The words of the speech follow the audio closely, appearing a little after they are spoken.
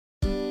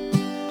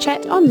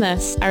Chat on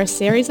This are a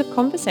series of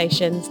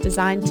conversations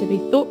designed to be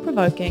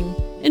thought-provoking,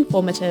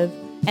 informative,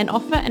 and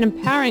offer an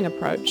empowering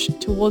approach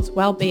towards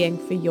well-being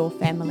for your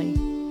family.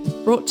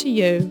 Brought to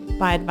you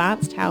by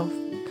Advanced Health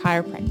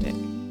Chiropractic.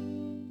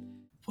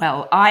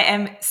 Well, I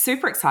am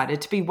super excited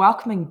to be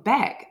welcoming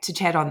back to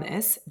Chat on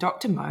This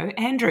Dr. Mo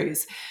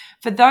Andrews.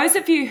 For those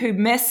of you who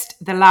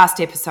missed the last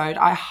episode,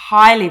 I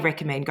highly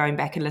recommend going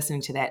back and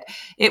listening to that.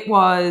 It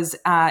was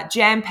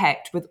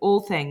jam-packed with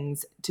all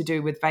things to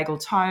do with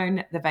vagal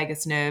tone, the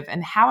vagus nerve,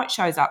 and how it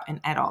shows up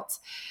in adults.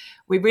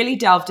 We really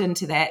delved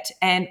into that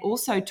and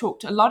also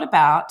talked a lot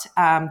about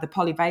the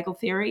polyvagal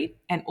theory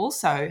and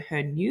also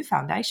her new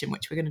foundation,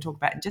 which we're going to talk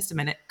about in just a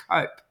minute,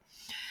 COPE.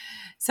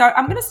 So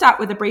I'm going to start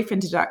with a brief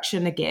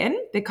introduction again,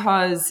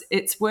 because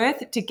it's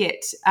worth to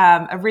get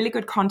a really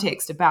good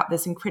context about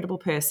this incredible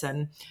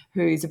person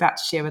who's about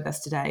to share with us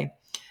today.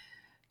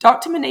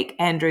 Dr. Monique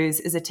Andrews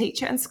is a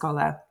teacher and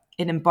scholar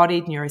in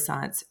embodied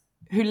neuroscience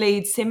who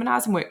leads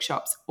seminars and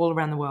workshops all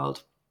around the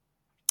world.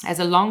 As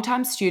a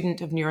longtime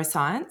student of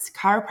neuroscience,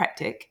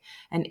 chiropractic,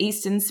 and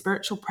Eastern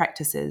spiritual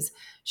practices,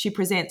 she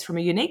presents from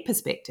a unique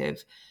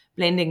perspective,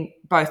 blending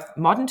both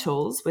modern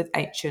tools with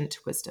ancient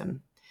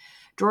wisdom.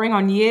 Drawing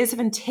on years of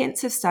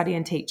intensive study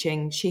and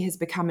teaching, she has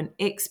become an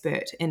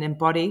expert in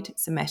embodied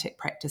somatic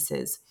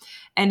practices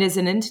and is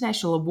an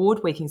international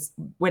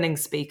award-winning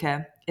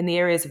speaker in the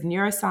areas of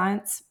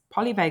neuroscience,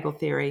 polyvagal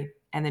theory,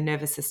 and the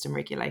nervous system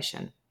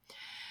regulation.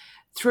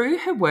 Through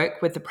her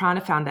work with the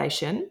Prana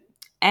Foundation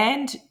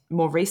and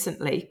more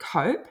recently,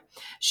 COPE,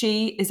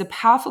 she is a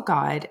powerful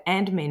guide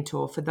and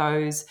mentor for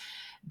those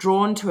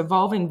drawn to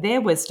evolving their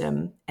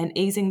wisdom and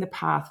easing the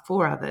path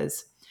for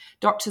others.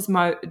 Dr.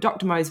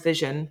 Mo's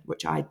vision,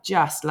 which I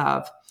just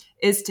love,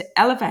 is to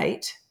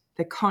elevate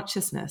the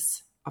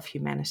consciousness of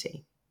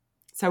humanity.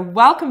 So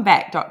welcome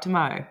back, Dr.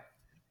 Mo.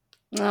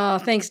 Oh,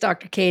 thanks,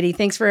 Dr. Katie.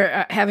 Thanks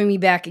for having me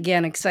back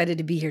again. Excited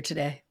to be here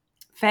today.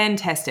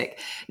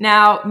 Fantastic.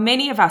 Now,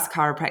 many of us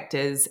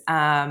chiropractors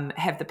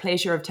have the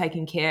pleasure of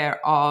taking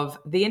care of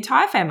the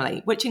entire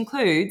family, which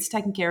includes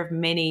taking care of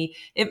many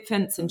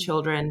infants and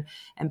children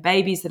and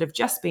babies that have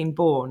just been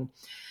born.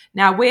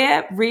 Now,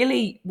 we're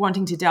really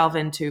wanting to delve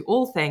into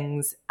all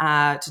things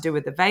to do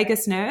with the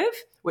vagus nerve,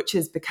 which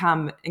has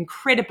become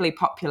incredibly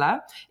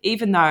popular,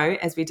 even though,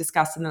 as we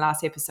discussed in the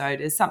last episode,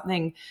 is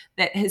something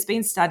that has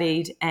been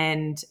studied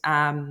and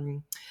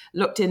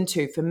looked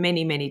into for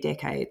many, many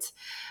decades.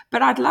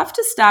 But I'd love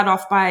to start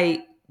off by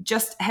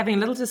just having a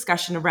little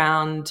discussion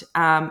around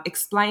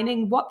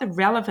explaining what the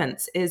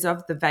relevance is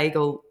of the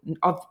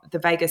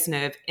vagus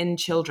nerve in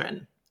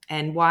children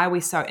and why are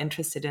we so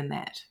interested in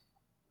that.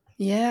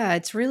 Yeah,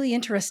 it's really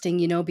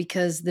interesting,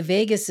 because the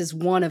vagus is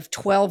one of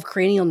 12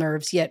 cranial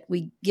nerves, yet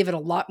we give it a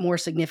lot more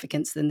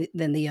significance than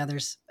the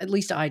others. At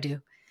least I do.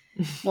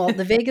 Well,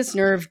 the vagus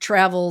nerve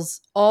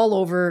travels all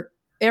over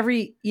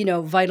every,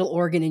 vital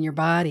organ in your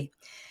body.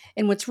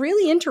 And what's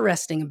really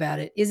interesting about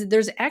it is that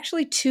there's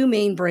actually two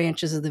main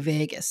branches of the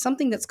vagus,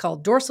 something that's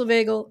called dorsal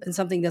vagal and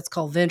something that's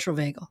called ventral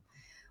vagal.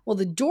 Well,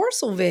 the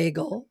dorsal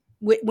vagal,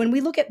 when we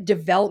look at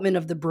development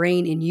of the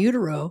brain in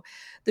utero,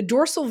 the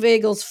dorsal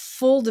vagal's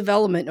full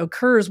development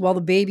occurs while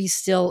the baby's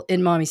still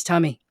in mommy's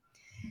tummy.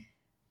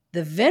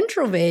 The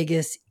ventral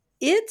vagus,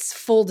 its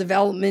full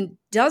development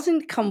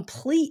doesn't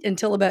complete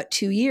until about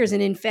 2 years.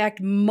 And in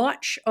fact,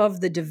 much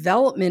of the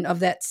development of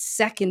that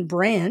second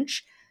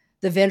branch,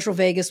 the ventral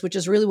vagus, which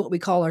is really what we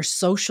call our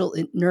social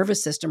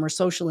nervous system or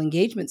social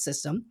engagement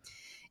system,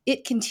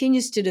 it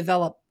continues to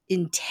develop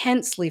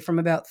intensely from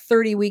about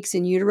 30 weeks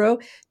in utero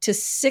to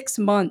 6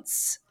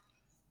 months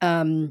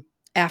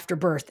after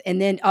birth, and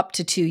then up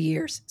to 2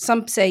 years.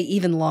 Some say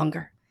even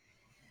longer.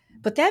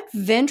 But that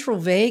ventral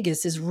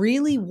vagus is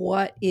really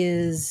what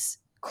is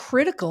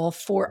critical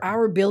for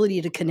our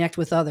ability to connect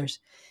with others.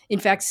 In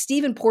fact,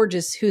 Stephen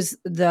Porges, who's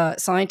the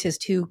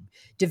scientist who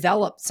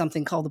developed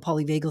something called the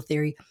polyvagal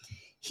theory,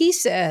 he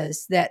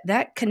says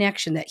that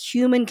connection, that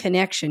human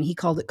connection, he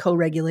called it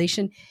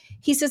co-regulation,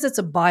 he says it's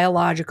a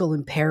biological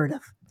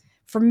imperative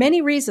for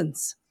many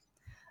reasons.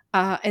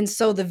 And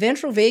so the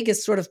ventral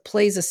vagus sort of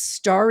plays a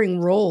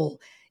starring role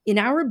in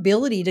our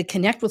ability to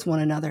connect with one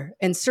another.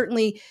 And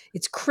certainly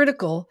it's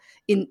critical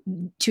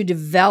to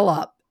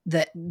develop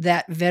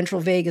that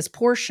ventral vagus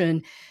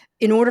portion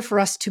in order for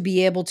us to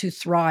be able to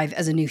thrive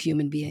as a new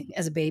human being,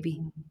 as a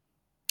baby.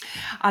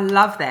 I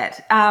love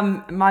that.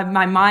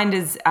 My mind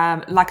is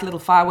like a little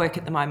firework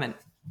at the moment,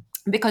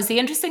 because the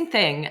interesting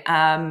thing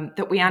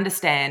that we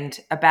understand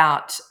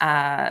about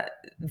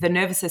the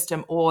nervous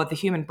system, or the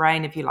human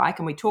brain, if you like,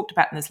 and we talked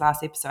about in this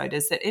last episode,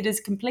 is that it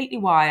is completely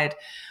wired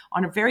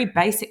on a very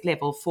basic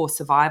level for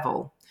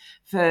survival,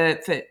 for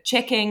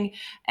checking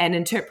and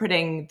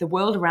interpreting the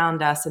world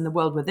around us and the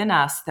world within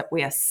us, that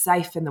we are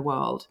safe in the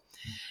world.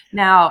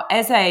 Now,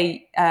 as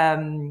a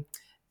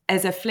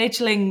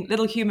fledgling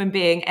little human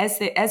being,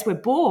 as we're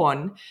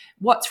born,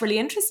 what's really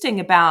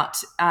interesting about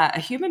a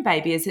human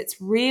baby is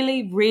it's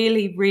really,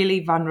 really,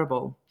 really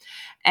vulnerable.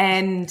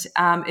 And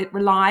it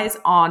relies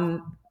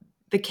on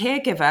the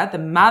caregiver, the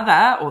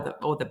mother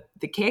or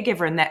the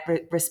caregiver in that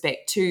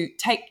respect, to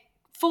take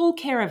full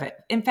care of it.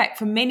 In fact,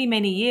 for many,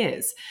 many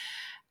years.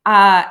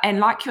 And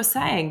like you're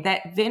saying,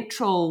 that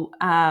ventral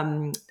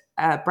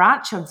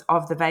branch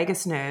of the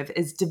vagus nerve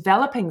is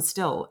developing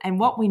still. And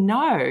what we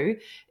know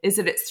is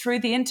that it's through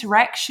the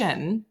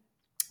interaction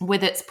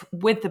with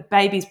the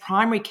baby's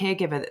primary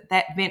caregiver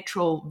that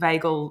ventral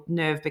vagal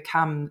nerve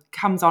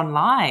comes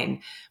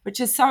online,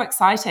 which is so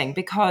exciting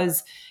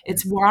because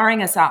it's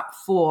wiring us up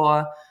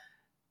for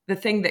the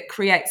thing that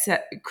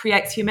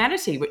creates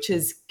humanity, which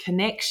is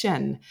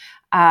connection.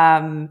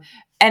 And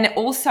it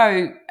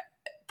also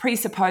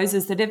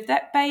presupposes that if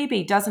that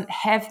baby doesn't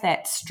have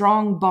that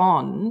strong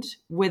bond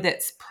with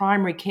its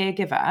primary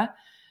caregiver,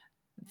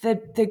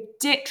 the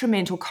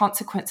detrimental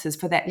consequences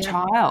for that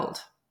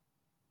child.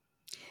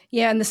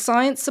 Yeah, and the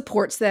science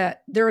supports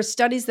that. There are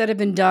studies that have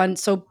been done.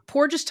 So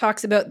Porges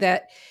talks about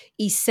that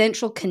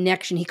essential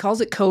connection. He calls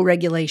it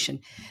co-regulation.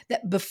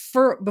 That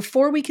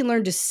before we can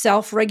learn to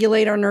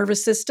self-regulate our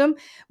nervous system,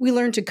 we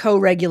learn to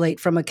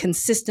co-regulate from a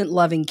consistent,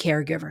 loving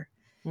caregiver.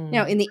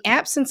 Now, in the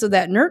absence of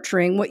that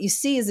nurturing, what you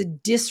see is a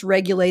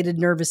dysregulated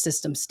nervous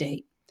system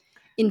state.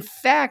 In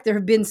fact, there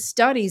have been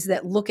studies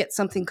that look at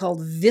something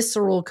called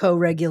visceral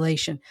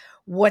co-regulation,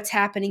 what's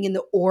happening in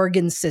the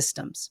organ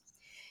systems.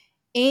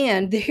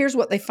 And here's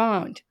what they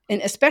found,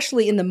 and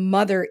especially in the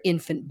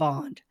mother-infant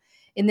bond.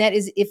 And that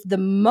is, if the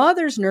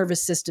mother's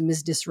nervous system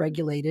is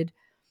dysregulated,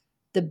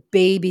 the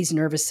baby's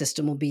nervous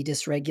system will be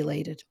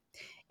dysregulated.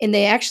 And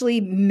they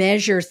actually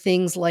measure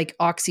things like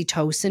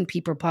oxytocin.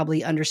 People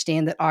probably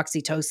understand that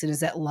oxytocin is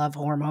that love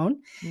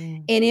hormone.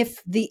 And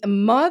if the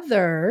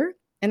mother,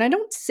 and I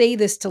don't say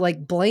this to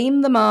like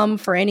blame the mom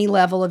for any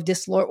level of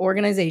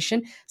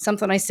disorganization.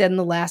 Something I said in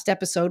the last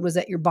episode was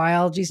that your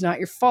biology is not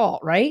your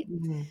fault, right?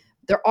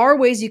 There are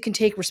ways you can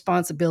take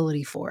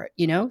responsibility for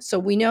it, So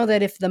we know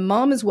that if the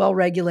mom is well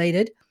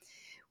regulated,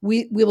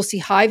 we will see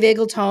high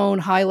vagal tone,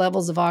 high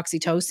levels of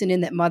oxytocin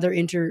in that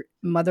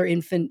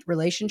mother-infant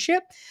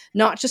relationship,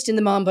 not just in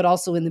the mom, but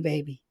also in the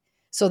baby.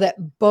 So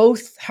that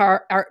both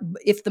are,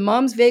 if the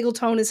mom's vagal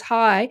tone is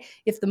high,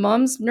 if the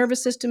mom's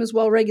nervous system is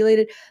well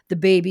regulated, the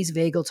baby's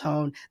vagal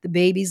tone, the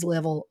baby's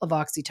level of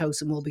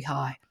oxytocin will be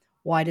high.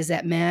 Why does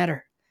that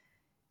matter?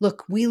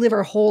 Look, we live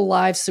our whole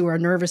lives through our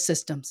nervous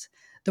systems.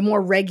 The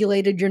more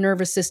regulated your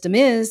nervous system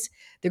is,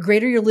 the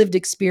greater your lived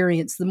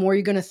experience, the more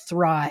you're going to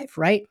thrive,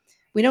 right?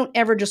 We don't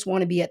ever just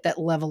want to be at that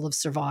level of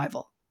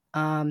survival.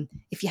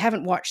 If you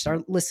haven't watched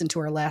or listened to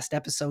our last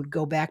episode,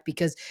 go back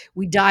because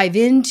we dive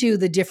into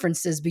the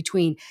differences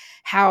between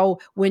how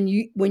when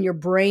your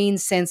brain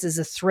senses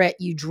a threat,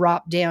 you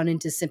drop down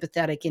into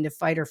sympathetic, into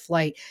fight or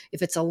flight.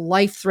 If it's a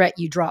life threat,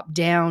 you drop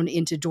down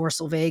into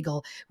dorsal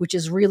vagal, which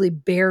is really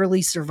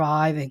barely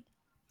surviving.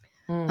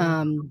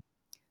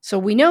 So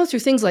we know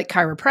through things like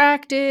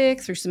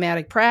chiropractic, through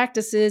somatic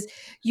practices,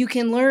 you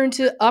can learn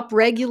to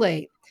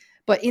upregulate.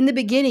 But in the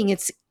beginning,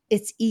 it's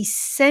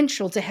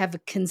essential to have a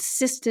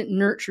consistent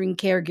nurturing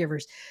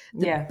caregivers.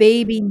 The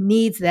baby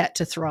needs that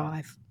to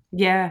thrive.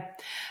 Yeah,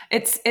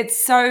 it's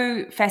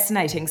so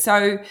fascinating.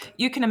 So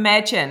you can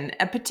imagine,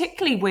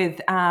 particularly with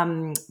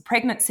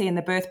pregnancy and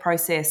the birth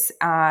process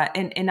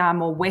in our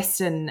more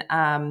Western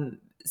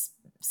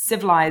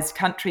civilized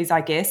countries, I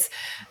guess,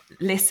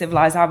 less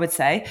civilized, I would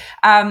say.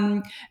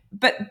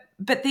 But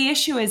the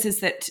issue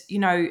is that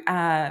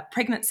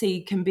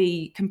pregnancy can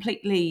be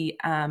completely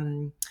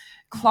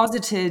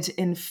closeted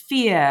in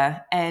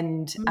fear,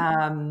 and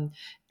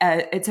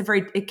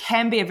it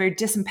can be a very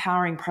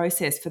disempowering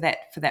process for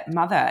that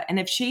mother. And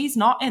if she's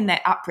not in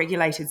that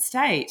upregulated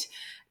state,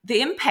 the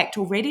impact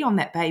already on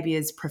that baby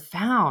is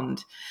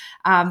profound.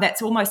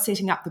 That's almost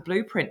setting up the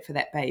blueprint for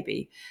that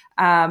baby.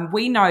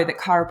 We know that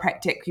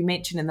chiropractic, you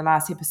mentioned in the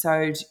last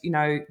episode,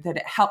 that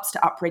it helps to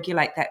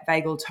upregulate that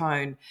vagal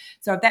tone.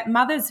 So if that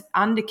mother's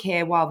under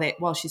care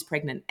while she's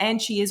pregnant,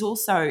 and she is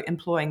also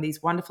employing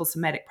these wonderful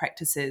somatic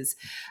practices,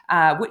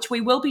 which we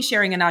will be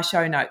sharing in our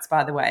show notes,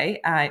 by the way.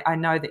 I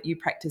know that you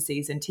practice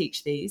these and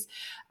teach these.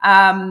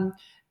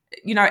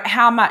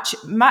 How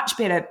much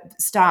better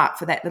start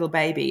for that little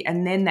baby.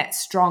 And then that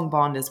strong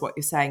bond is what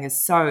you're saying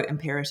is so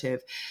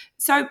imperative.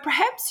 So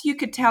perhaps you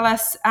could tell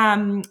us,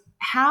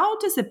 how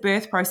does the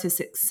birth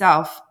process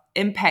itself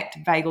impact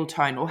vagal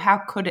tone, or how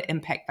could it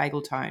impact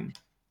vagal tone?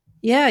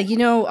 Yeah,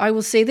 I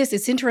will say this.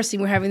 It's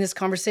interesting we're having this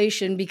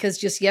conversation because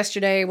just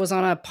yesterday I was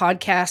on a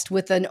podcast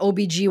with an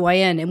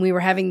OBGYN and we were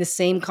having the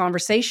same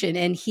conversation,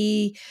 and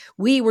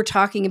we were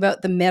talking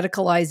about the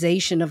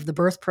medicalization of the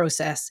birth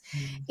process.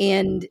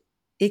 And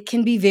it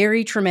can be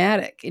very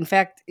traumatic. In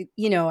fact,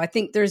 I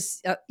think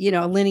there's a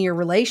linear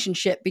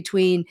relationship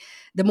between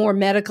the more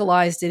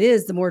medicalized it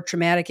is, the more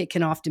traumatic it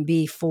can often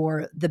be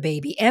for the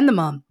baby and the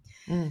mom.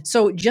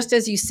 So just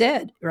as you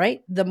said,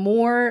 right? The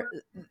more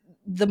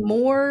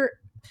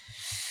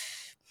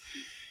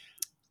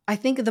I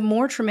think the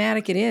more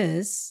traumatic it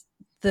is,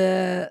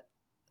 the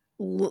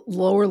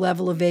lower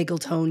level of vagal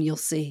tone you'll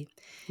see.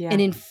 Yeah.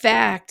 And in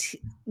fact,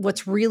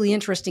 what's really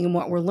interesting in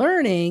what we're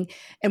learning,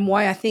 and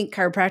why I think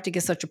chiropractic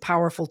is such a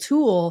powerful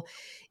tool,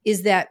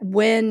 is that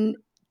when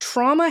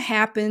trauma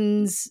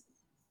happens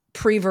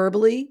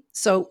pre-verbally.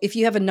 So if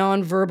you have a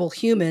nonverbal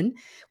human,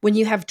 when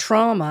you have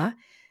trauma,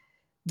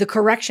 the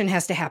correction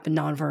has to happen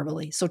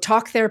nonverbally. So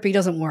talk therapy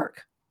doesn't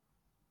work.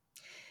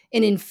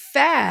 And in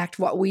fact,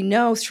 what we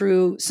know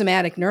through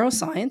somatic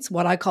neuroscience,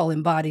 what I call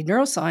embodied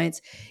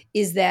neuroscience,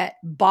 is that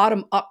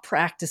bottom-up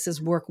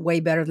practices work way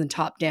better than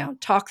top-down.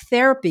 Talk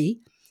therapy,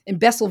 and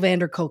Bessel van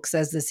der Kolk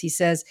says this, he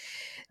says,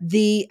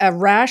 the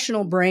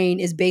rational brain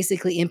is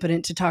basically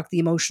impotent to talk the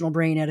emotional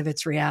brain out of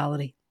its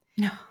reality.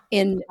 No,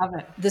 And love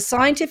it. the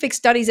scientific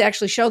studies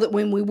actually show that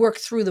when we work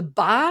through the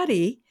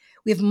body,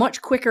 we have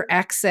much quicker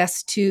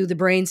access to the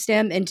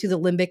brainstem and to the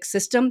limbic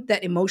system,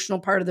 that emotional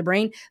part of the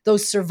brain.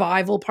 Those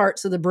survival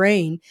parts of the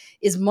brain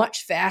is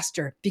much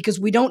faster because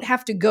we don't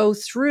have to go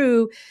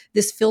through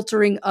this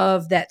filtering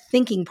of that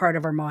thinking part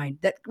of our mind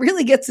that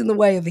really gets in the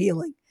way of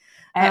healing.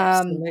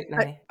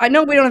 Absolutely. I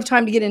know we don't have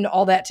time to get into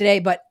all that today,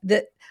 but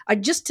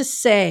just to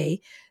say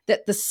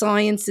that the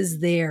science is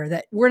there,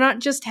 that we're not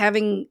just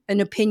having an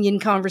opinion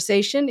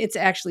conversation, it's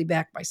actually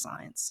backed by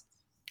science.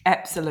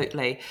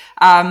 Absolutely.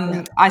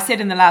 I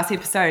said in the last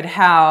episode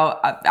how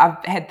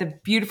I've had the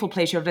beautiful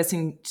pleasure of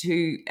listening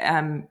to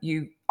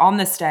you on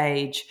the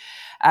stage,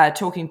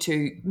 talking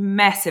to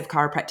massive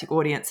chiropractic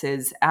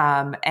audiences,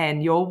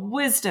 and your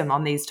wisdom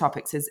on these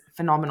topics is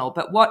phenomenal.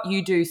 But what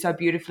you do so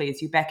beautifully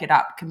is you back it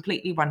up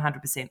completely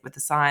 100% with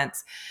the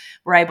science.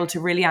 We're able to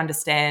really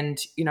understand,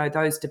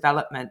 those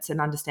developments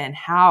and understand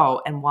how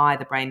and why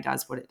the brain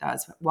does what it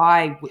does,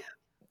 why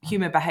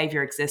human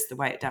behavior exists the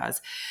way it does.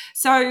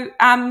 So,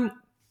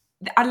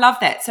 I love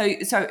that.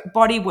 So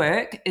body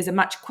work is a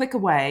much quicker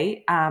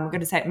way, I'm going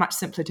to say it in much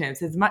simpler terms,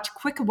 it's a much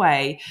quicker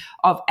way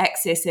of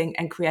accessing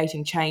and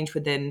creating change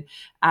within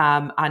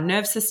our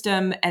nerve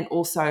system, and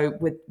also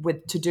with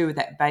to do with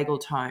that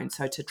vagal tone.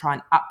 So to try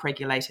and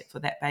upregulate it for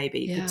that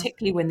baby,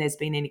 particularly when there's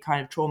been any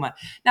kind of trauma.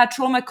 Now,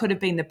 trauma could have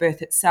been the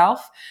birth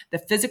itself, the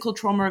physical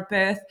trauma of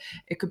birth.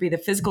 It could be the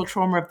physical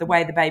trauma of the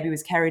way the baby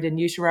was carried in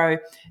utero.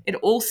 It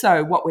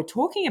also, what we're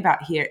talking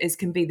about here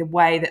can be the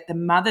way that the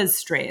mother's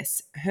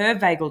stress, her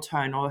vagal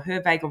tone or her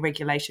vagal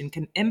regulation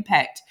can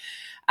impact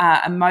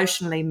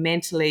emotionally,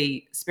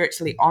 mentally,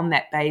 spiritually on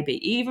that baby,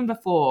 even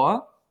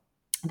before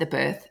the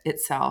birth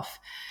itself.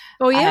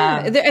 Oh,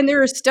 yeah. And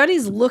there are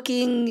studies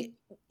looking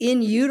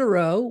in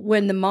utero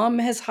when the mom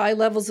has high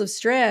levels of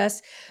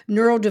stress,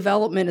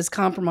 neurodevelopment is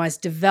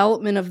compromised.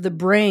 Development of the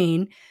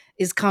brain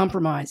is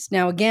compromised.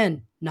 Now,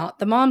 again, not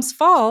the mom's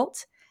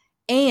fault.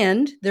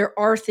 And there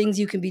are things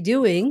you can be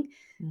doing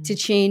to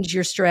change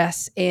your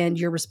stress and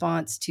your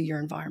response to your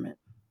environment.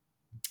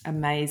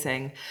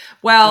 Amazing.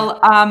 Well,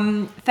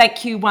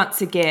 thank you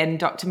once again,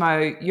 Dr.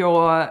 Mo.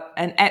 You're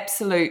an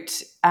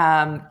absolute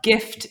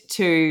gift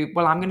to,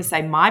 I'm going to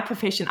say my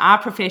profession,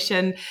 our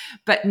profession,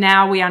 but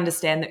now we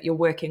understand that you're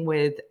working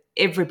with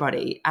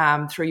everybody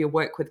through your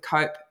work with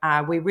COPE.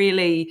 We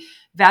really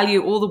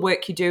value all the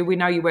work you do. We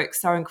know you work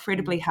so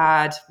incredibly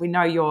hard. We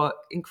know you're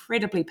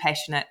incredibly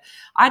passionate.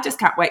 I just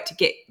can't wait to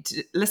get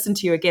to listen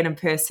to you again in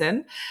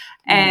person.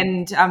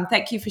 And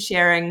thank you for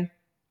sharing.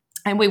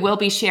 And we will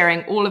be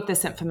sharing all of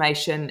this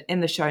information in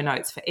the show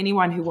notes for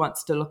anyone who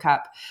wants to look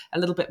up a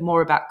little bit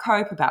more about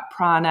COPE, about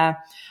prana,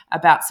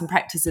 about some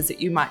practices that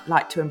you might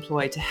like to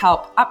employ to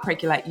help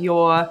upregulate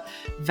your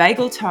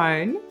vagal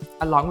tone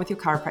along with your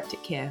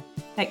chiropractic care.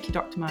 Thank you,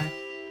 Dr. Mo.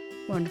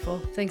 Wonderful.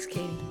 Thanks,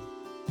 Katie.